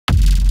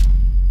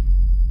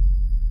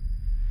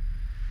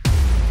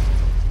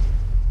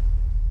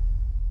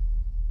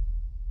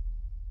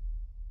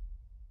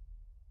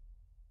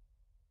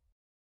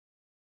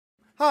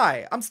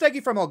Hi, I'm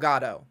Steggy from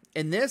Elgato,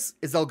 and this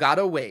is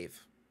Elgato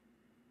Wave.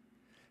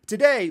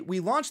 Today, we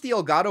launched the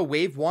Elgato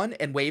Wave 1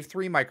 and Wave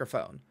 3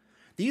 microphone.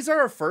 These are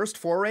our first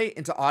foray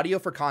into audio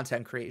for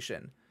content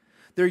creation.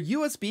 They're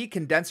USB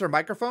condenser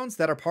microphones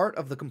that are part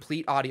of the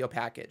complete audio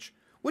package,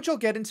 which I'll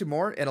get into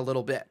more in a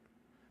little bit.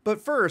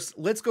 But first,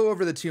 let's go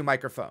over the two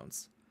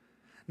microphones.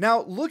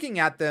 Now, looking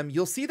at them,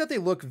 you'll see that they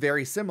look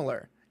very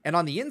similar, and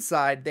on the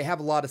inside, they have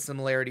a lot of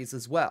similarities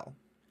as well.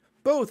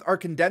 Both are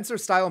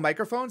condenser-style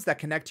microphones that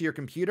connect to your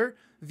computer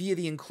via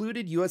the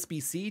included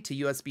USB-C to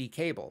USB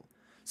cable,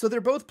 so they're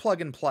both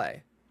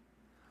plug-and-play.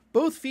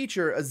 Both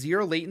feature a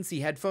zero-latency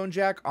headphone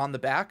jack on the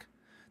back.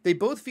 They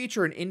both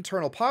feature an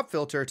internal pop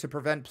filter to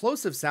prevent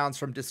plosive sounds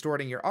from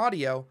distorting your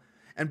audio,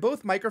 and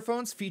both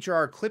microphones feature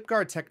our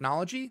ClipGuard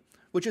technology,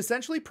 which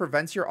essentially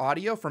prevents your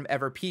audio from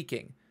ever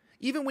peaking,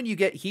 even when you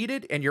get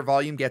heated and your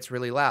volume gets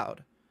really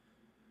loud.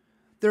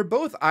 They're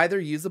both either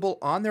usable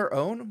on their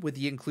own with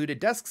the included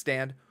desk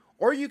stand,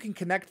 or you can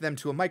connect them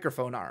to a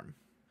microphone arm.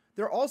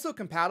 They're also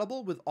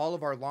compatible with all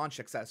of our launch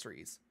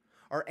accessories: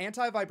 our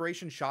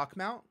anti-vibration shock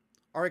mount,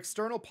 our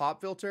external pop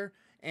filter,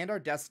 and our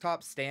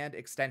desktop stand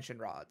extension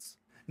rods.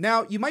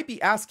 Now, you might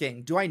be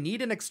asking, do I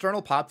need an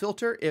external pop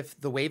filter if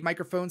the Wave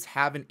microphones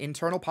have an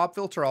internal pop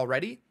filter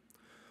already?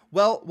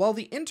 Well, while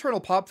the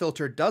internal pop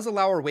filter does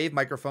allow our Wave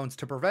microphones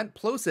to prevent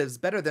plosives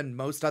better than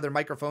most other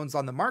microphones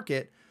on the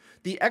market,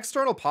 the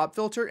external pop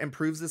filter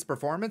improves this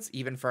performance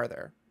even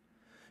further.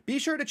 Be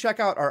sure to check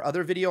out our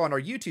other video on our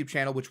YouTube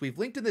channel, which we've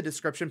linked in the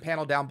description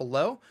panel down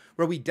below,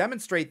 where we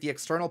demonstrate the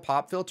external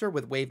pop filter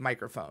with Wave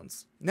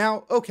microphones.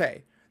 Now,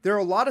 okay, there are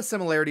a lot of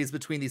similarities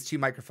between these two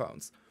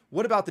microphones.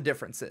 What about the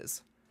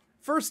differences?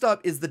 First up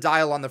is the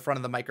dial on the front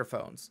of the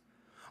microphones.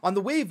 On the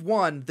Wave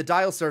 1, the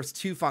dial serves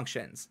two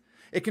functions.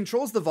 It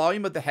controls the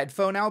volume of the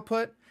headphone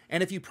output,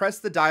 and if you press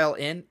the dial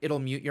in, it'll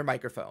mute your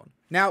microphone.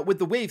 Now, with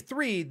the Wave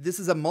 3, this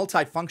is a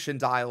multi-function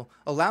dial,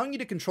 allowing you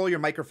to control your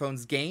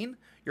microphone's gain,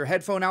 your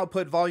headphone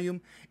output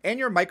volume, and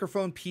your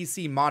microphone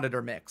PC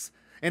monitor mix.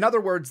 In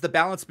other words, the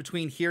balance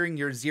between hearing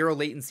your zero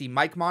latency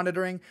mic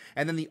monitoring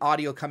and then the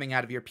audio coming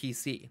out of your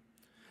PC.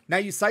 Now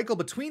you cycle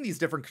between these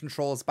different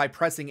controls by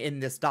pressing in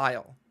this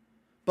dial.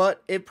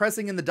 But if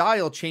pressing in the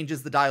dial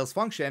changes the dial's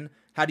function,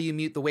 how do you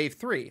mute the Wave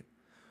 3?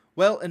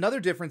 Well, another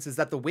difference is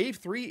that the Wave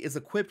 3 is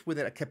equipped with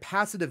a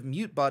capacitive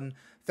mute button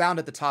found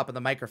at the top of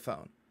the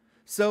microphone.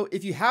 So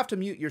if you have to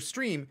mute your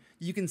stream,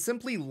 you can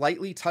simply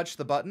lightly touch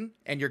the button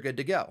and you're good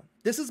to go.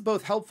 This is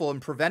both helpful in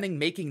preventing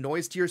making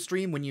noise to your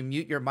stream when you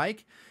mute your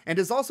mic, and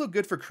is also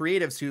good for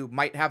creatives who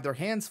might have their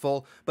hands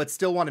full but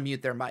still want to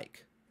mute their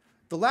mic.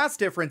 The last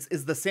difference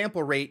is the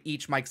sample rate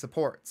each mic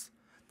supports.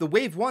 The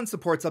Wave 1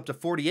 supports up to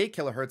 48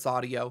 kHz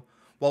audio,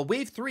 while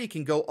Wave 3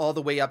 can go all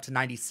the way up to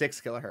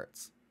 96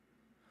 kHz.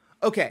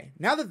 Okay,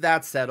 now that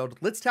that's settled,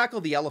 let's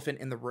tackle the elephant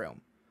in the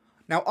room.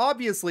 Now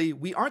obviously,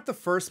 we aren't the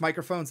first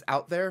microphones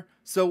out there,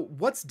 so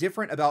what's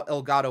different about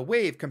Elgato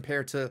Wave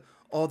compared to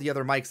all the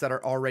other mics that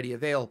are already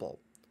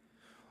available?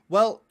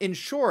 Well, in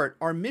short,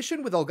 our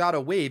mission with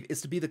Elgato Wave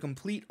is to be the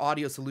complete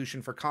audio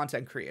solution for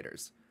content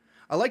creators.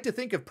 I like to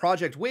think of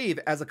Project Wave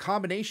as a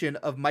combination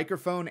of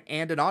microphone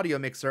and an audio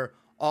mixer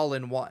all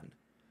in one.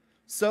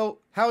 So,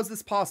 how is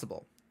this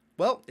possible?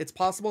 Well, it's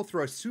possible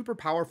through a super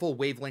powerful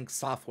Wavelink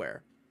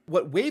software.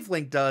 What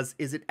Wavelink does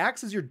is it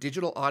acts as your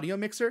digital audio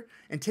mixer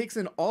and takes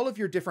in all of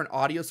your different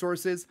audio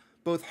sources,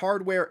 both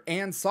hardware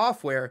and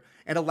software,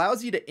 and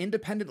allows you to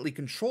independently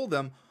control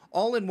them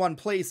all in one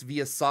place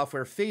via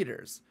software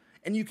faders.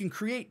 And you can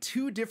create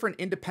two different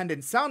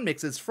independent sound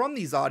mixes from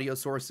these audio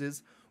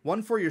sources,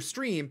 one for your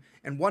stream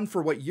and one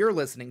for what you're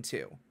listening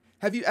to.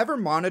 Have you ever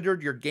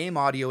monitored your game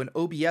audio in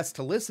OBS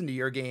to listen to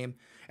your game,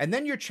 and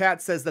then your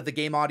chat says that the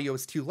game audio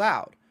is too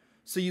loud?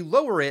 So you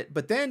lower it,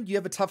 but then you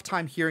have a tough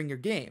time hearing your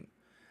game.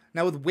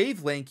 Now with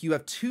Wavelink, you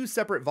have two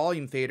separate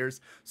volume faders,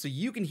 so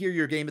you can hear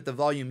your game at the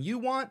volume you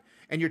want,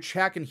 and your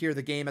chat can hear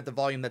the game at the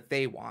volume that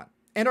they want.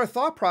 And our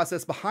thought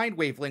process behind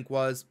Wavelink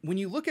was, when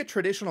you look at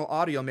traditional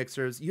audio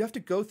mixers, you have to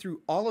go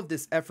through all of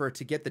this effort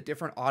to get the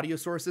different audio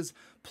sources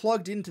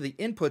plugged into the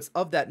inputs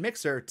of that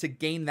mixer to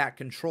gain that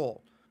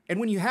control. And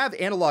when you have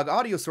analog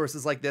audio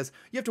sources like this,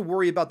 you have to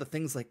worry about the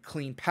things like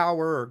clean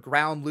power or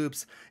ground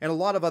loops and a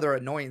lot of other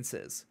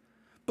annoyances.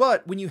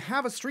 But when you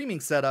have a streaming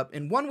setup,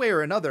 in one way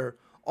or another,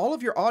 all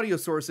of your audio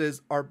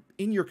sources are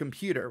in your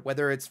computer,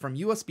 whether it's from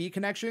USB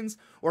connections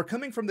or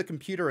coming from the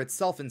computer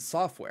itself in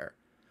software.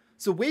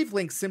 So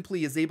Wavelink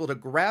simply is able to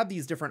grab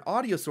these different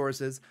audio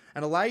sources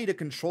and allow you to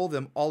control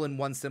them all in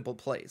one simple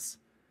place.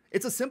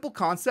 It's a simple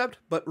concept,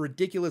 but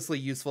ridiculously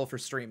useful for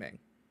streaming.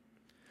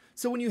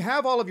 So when you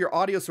have all of your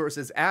audio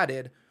sources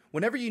added,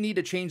 whenever you need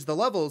to change the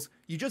levels,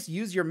 you just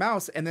use your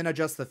mouse and then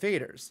adjust the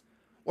faders.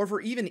 Or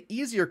for even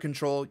easier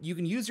control, you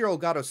can use your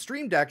Elgato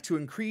Stream Deck to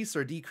increase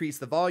or decrease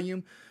the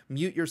volume,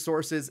 mute your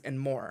sources, and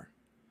more.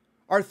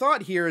 Our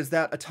thought here is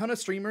that a ton of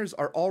streamers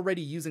are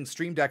already using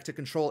Stream Deck to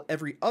control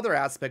every other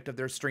aspect of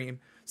their stream,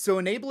 so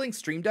enabling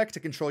Stream Deck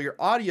to control your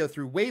audio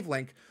through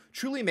Wavelink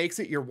truly makes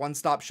it your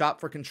one-stop shop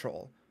for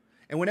control.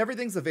 And when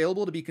everything's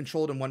available to be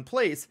controlled in one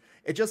place,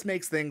 it just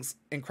makes things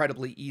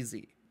incredibly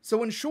easy.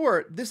 So in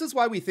short, this is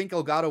why we think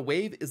Elgato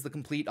Wave is the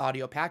complete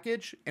audio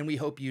package, and we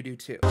hope you do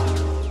too.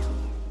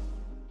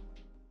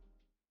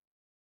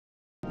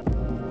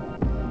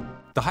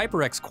 The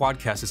HyperX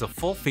Quadcast is a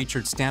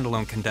full-featured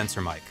standalone condenser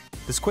mic.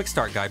 This quick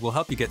start guide will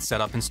help you get set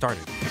up and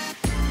started.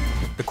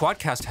 The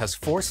Quadcast has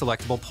 4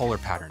 selectable polar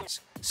patterns: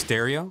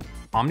 stereo,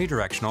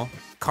 omnidirectional,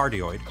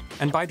 cardioid,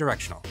 and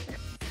bidirectional.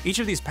 Each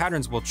of these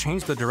patterns will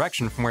change the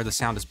direction from where the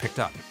sound is picked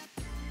up.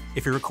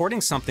 If you're recording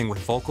something with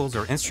vocals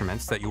or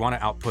instruments that you want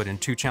to output in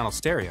 2-channel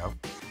stereo,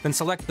 then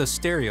select the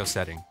stereo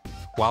setting.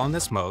 While in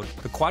this mode,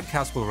 the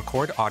Quadcast will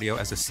record audio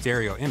as a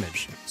stereo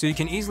image, so you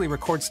can easily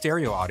record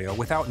stereo audio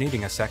without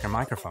needing a second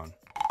microphone.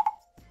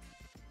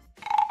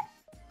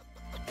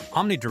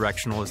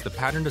 Omnidirectional is the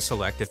pattern to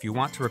select if you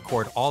want to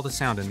record all the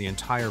sound in the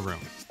entire room.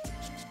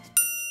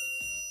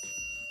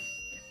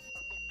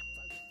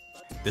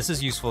 This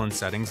is useful in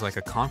settings like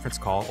a conference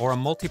call or a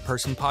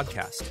multi-person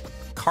podcast.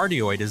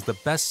 Cardioid is the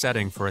best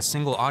setting for a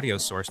single audio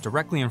source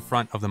directly in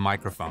front of the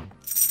microphone.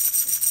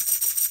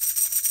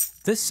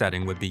 This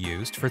setting would be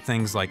used for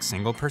things like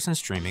single-person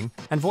streaming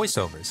and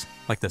voiceovers,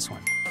 like this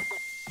one.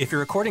 If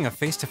you're recording a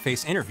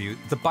face-to-face interview,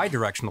 the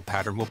bidirectional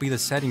pattern will be the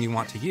setting you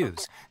want to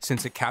use,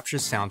 since it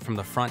captures sound from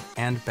the front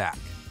and back.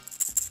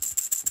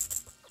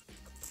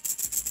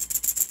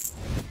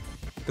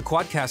 The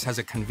Quadcast has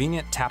a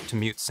convenient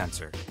tap-to-mute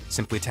sensor.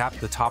 Simply tap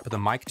the top of the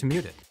mic to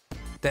mute it.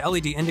 The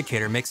LED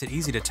indicator makes it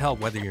easy to tell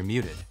whether you're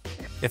muted.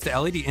 If the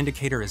LED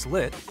indicator is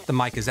lit, the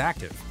mic is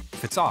active.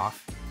 If it's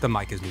off, the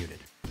mic is muted.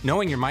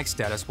 Knowing your mic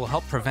status will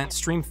help prevent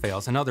stream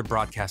fails and other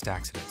broadcast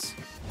accidents.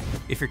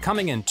 If you're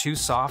coming in too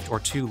soft or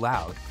too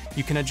loud,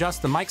 you can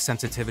adjust the mic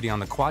sensitivity on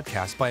the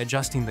Quadcast by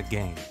adjusting the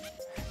gain.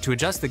 To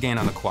adjust the gain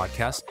on the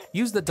Quadcast,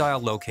 use the dial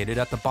located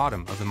at the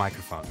bottom of the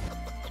microphone.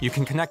 You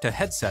can connect a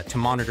headset to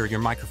monitor your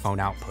microphone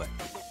output.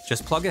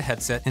 Just plug a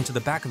headset into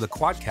the back of the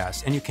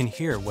Quadcast and you can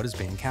hear what is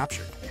being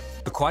captured.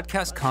 The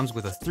Quadcast comes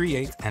with a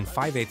 3/8 and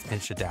 5/8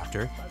 inch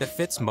adapter that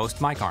fits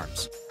most mic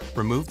arms.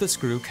 Remove the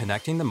screw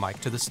connecting the mic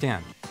to the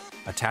stand.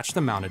 Attach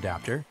the mount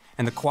adapter,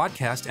 and the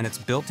Quadcast and its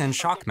built-in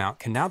shock mount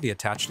can now be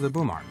attached to the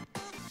boom arm.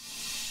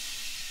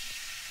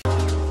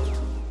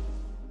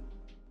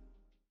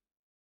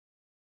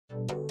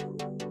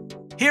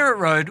 Here at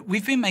Rode,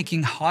 we've been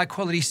making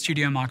high-quality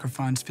studio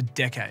microphones for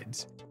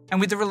decades. And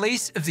with the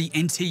release of the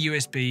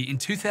NT-USB in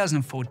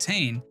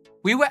 2014,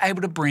 we were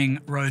able to bring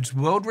Rode's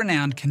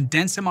world-renowned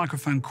condenser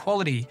microphone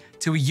quality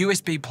to a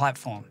USB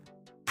platform,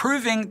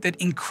 proving that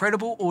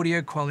incredible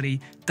audio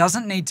quality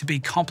doesn't need to be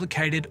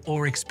complicated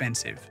or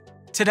expensive.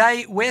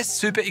 Today, we're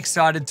super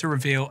excited to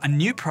reveal a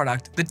new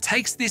product that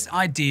takes this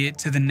idea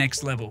to the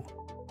next level,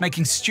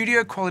 making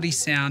studio quality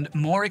sound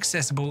more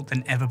accessible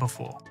than ever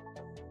before.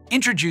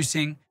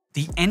 Introducing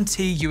the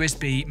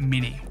NT-USB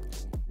Mini.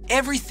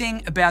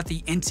 Everything about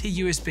the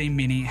NT-USB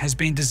Mini has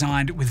been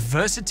designed with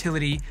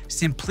versatility,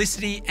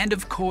 simplicity, and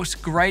of course,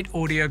 great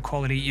audio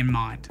quality in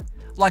mind.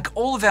 Like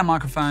all of our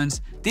microphones,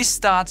 this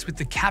starts with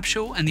the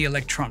capsule and the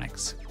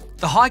electronics.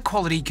 The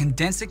high-quality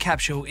condenser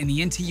capsule in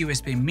the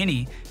NT-USB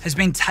Mini has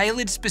been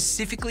tailored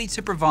specifically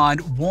to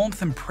provide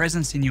warmth and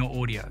presence in your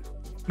audio,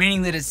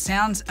 meaning that it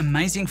sounds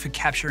amazing for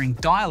capturing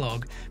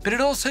dialogue, but it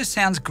also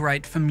sounds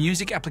great for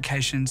music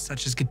applications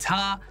such as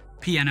guitar,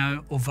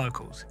 piano, or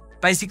vocals.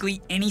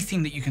 Basically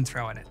anything that you can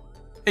throw at it.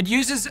 It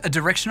uses a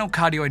directional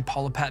cardioid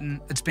polar pattern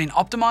that's been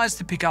optimized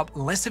to pick up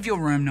less of your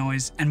room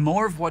noise and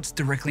more of what's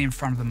directly in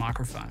front of the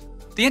microphone.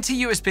 The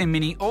NT-USB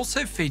Mini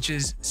also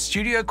features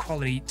studio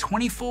quality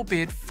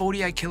 24-bit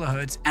 48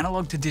 kHz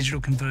analog to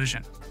digital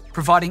conversion,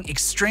 providing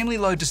extremely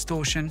low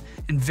distortion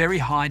and very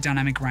high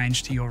dynamic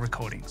range to your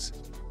recordings.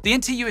 The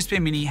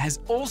NT-USB Mini has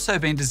also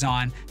been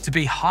designed to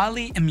be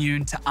highly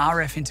immune to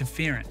RF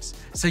interference,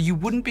 so you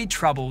wouldn't be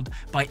troubled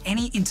by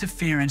any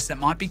interference that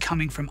might be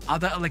coming from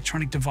other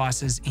electronic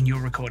devices in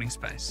your recording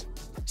space.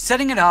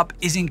 Setting it up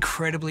is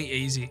incredibly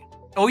easy.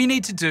 All you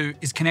need to do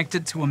is connect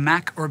it to a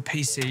Mac or a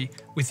PC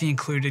with the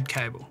included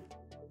cable.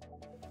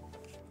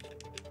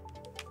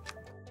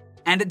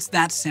 And it's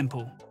that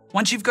simple.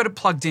 Once you've got it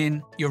plugged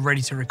in, you're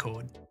ready to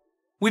record.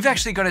 We've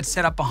actually got it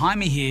set up behind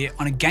me here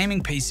on a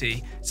gaming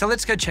PC, so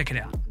let's go check it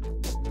out.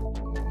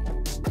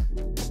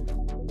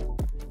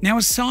 Now,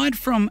 aside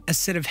from a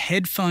set of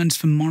headphones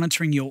for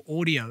monitoring your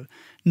audio,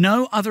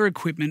 no other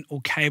equipment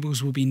or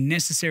cables will be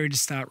necessary to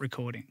start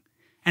recording.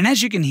 And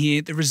as you can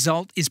hear, the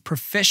result is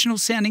professional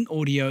sounding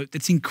audio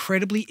that's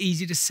incredibly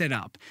easy to set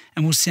up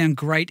and will sound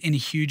great in a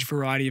huge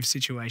variety of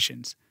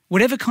situations.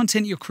 Whatever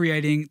content you're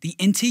creating, the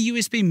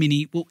NT-USB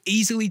Mini will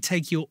easily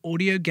take your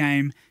audio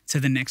game to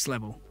the next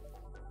level.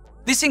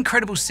 This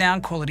incredible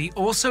sound quality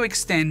also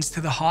extends to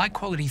the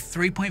high-quality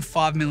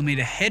 3.5mm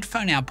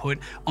headphone output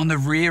on the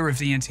rear of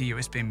the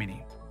NT-USB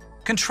Mini.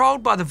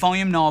 Controlled by the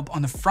volume knob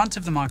on the front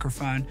of the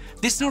microphone,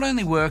 this not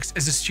only works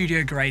as a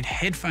studio-grade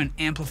headphone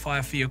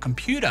amplifier for your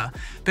computer,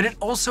 but it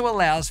also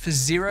allows for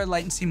zero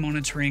latency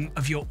monitoring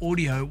of your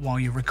audio while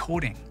you're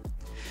recording.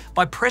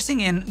 by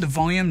pressing in the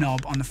volume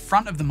knob on the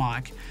front of the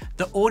mic,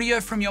 the audio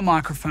from your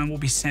microphone will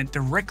be sent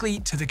directly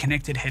to the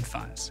connected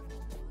headphones.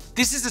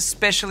 This is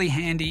especially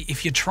handy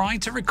if you're trying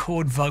to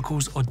record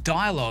vocals or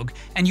dialogue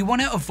and you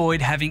want to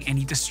avoid having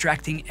any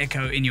distracting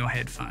echo in your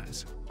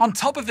headphones. On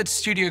top of its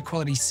studio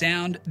quality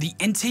sound, the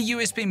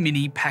NT-USB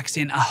Mini packs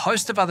in a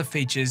host of other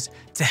features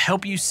to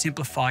help you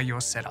simplify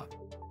your setup.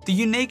 The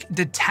unique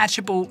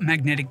detachable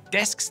magnetic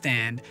desk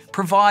stand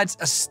provides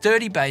a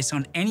sturdy base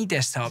on any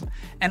desktop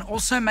and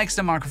also makes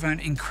the microphone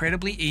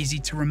incredibly easy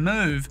to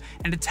remove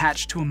and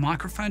attach to a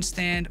microphone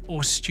stand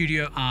or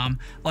studio arm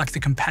like the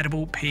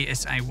compatible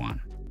PSA-1.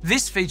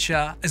 This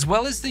feature, as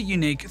well as the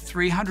unique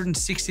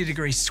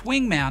 360-degree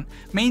swing mount,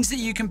 means that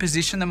you can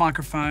position the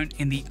microphone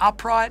in the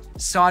upright,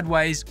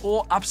 sideways,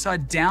 or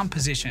upside down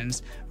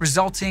positions,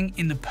 resulting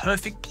in the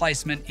perfect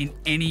placement in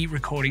any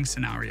recording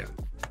scenario.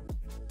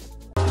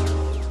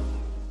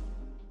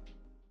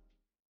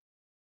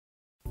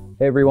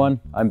 Hey everyone,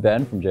 I'm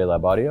Ben from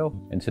JLab Audio,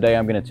 and today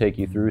I'm going to take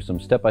you through some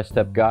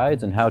step-by-step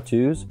guides and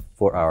how-tos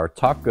for our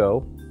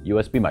TalkGo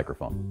USB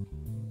microphone.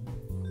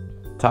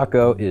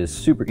 TalkGo is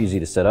super easy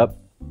to set up.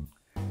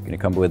 It's going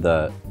to come with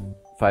a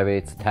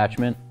 5/8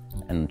 attachment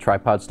and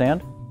tripod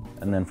stand,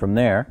 and then from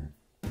there,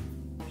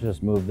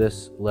 just move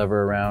this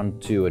lever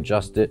around to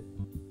adjust it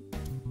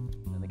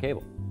and the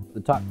cable.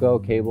 The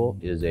TalkGo cable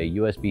is a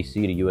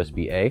USB-C to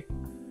USB-A.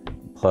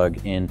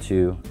 Plug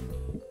into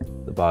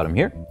the bottom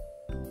here.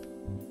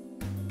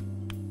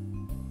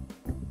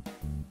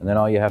 And then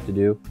all you have to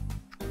do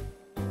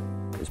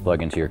is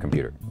plug into your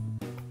computer.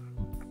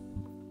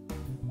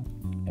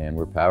 And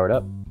we're powered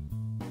up.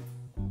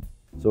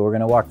 So we're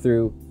going to walk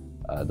through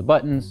the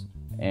buttons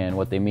and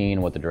what they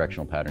mean, what the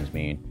directional patterns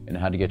mean, and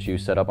how to get you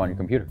set up on your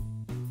computer.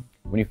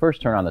 When you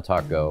first turn on the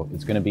TalkGo,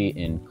 it's going to be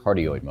in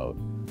cardioid mode.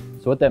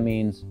 So what that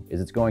means is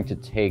it's going to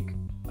take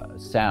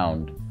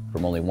sound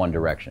from only one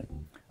direction.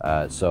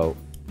 So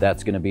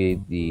that's going to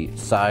be the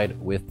side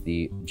with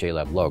the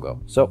JLab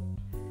logo. So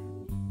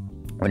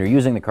when you're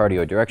using the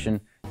cardioid direction,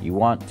 you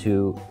want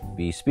to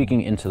be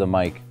speaking into the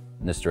mic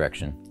in this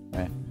direction,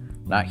 right?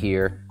 Not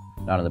here,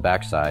 not on the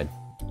back side.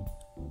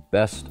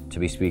 Best to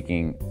be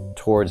speaking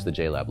towards the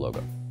JLab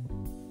logo.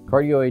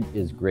 Cardioid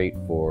is great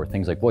for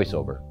things like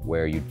voiceover,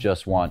 where you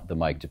just want the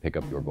mic to pick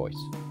up your voice.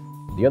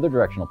 The other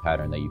directional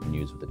pattern that you can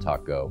use with the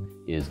TalkGo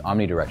is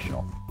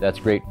omnidirectional. That's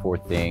great for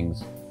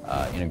things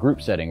in a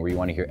group setting where you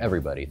want to hear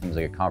everybody, things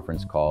like a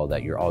conference call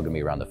that you're all going to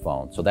be around the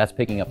phone. So that's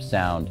picking up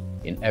sound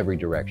in every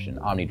direction,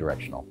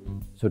 omnidirectional.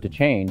 So to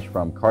change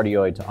from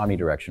cardioid to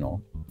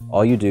omnidirectional,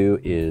 all you do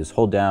is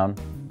hold down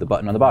the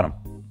button on the bottom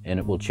and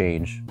it will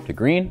change to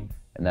green,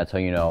 and that's how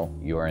you know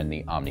you are in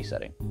the omni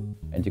setting.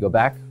 And to go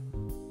back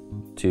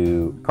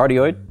to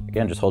cardioid,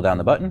 again, just hold down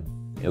the button,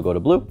 it'll go to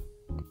blue,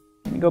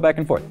 and you go back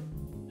and forth.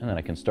 And then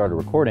I can start a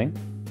recording.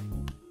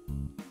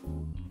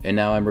 And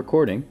now I'm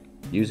recording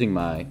using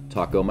my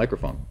TalkGo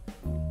microphone.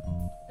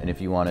 And if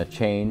you want to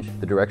change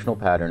the directional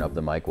pattern of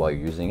the mic while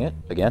you're using it,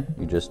 again,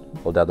 you just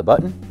hold down the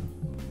button.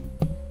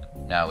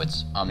 Now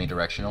it's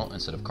omnidirectional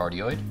instead of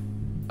cardioid.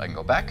 I can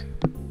go back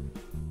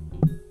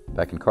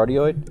in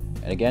cardioid.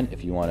 And again,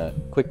 if you want to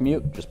quick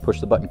mute, just push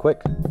the button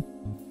quick.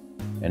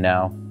 And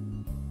now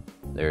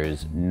there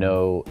is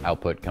no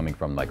output coming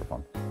from the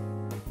microphone.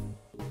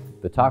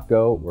 The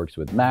TalkGo works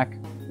with Mac,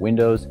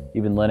 Windows,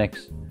 even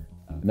Linux.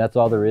 And that's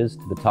all there is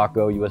to the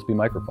TalkGo USB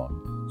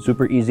microphone.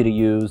 Super easy to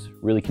use,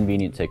 really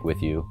convenient to take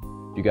with you.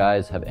 If you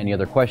guys have any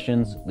other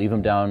questions, leave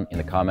them down in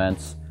the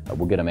comments.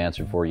 We'll get them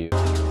answered for you.